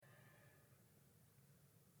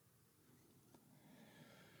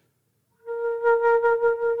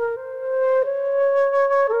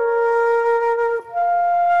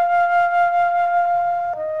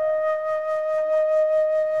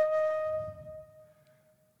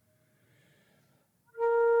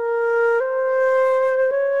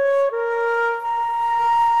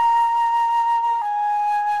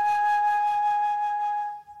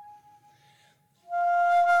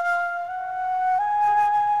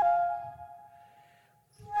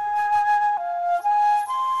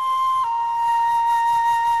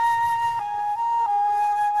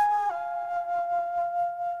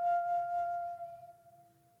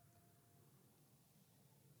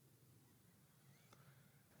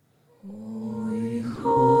Ой,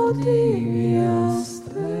 ходив я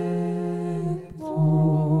степом,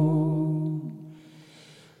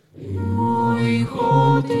 ой,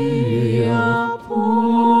 ходив я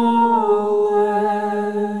полем,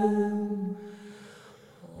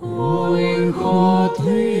 ой,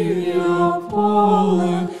 ходив я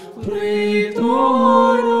полем при дорозі,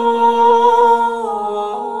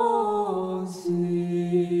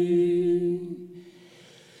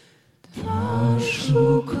 та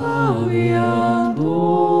шукав я долю,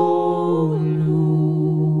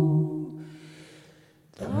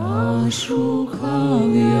 та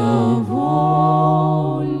шукав я волю,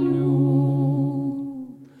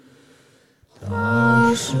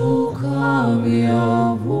 та шукав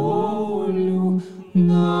я волю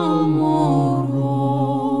на морозі.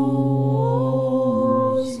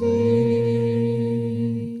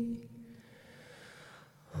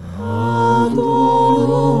 А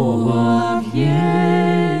дорога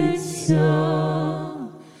в'ється,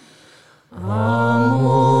 а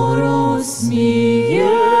мороз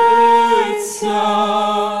сміється,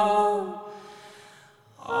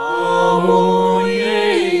 а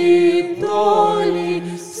моєї долі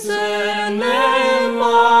все немає.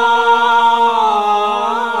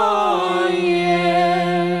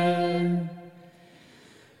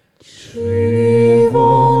 Чи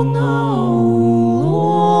вона у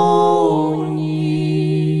лоні,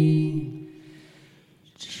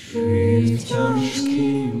 чи в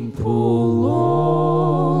тяжкім полоні,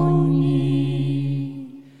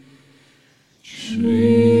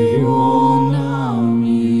 чи вона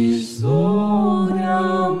між зорями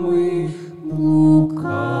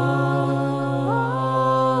блукає?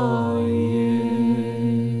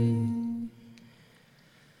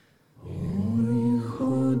 Ой,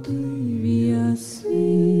 ходив я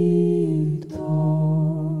світом,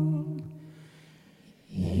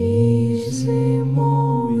 і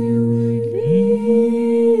зимою, і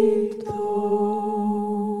літом,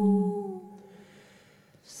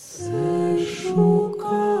 все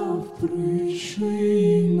шукав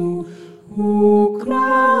причину Україну.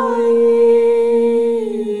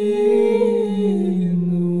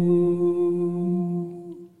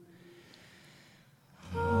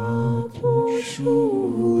 А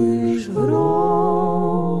почув лиш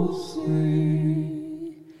грози,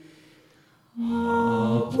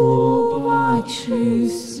 а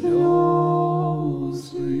побачив сльози.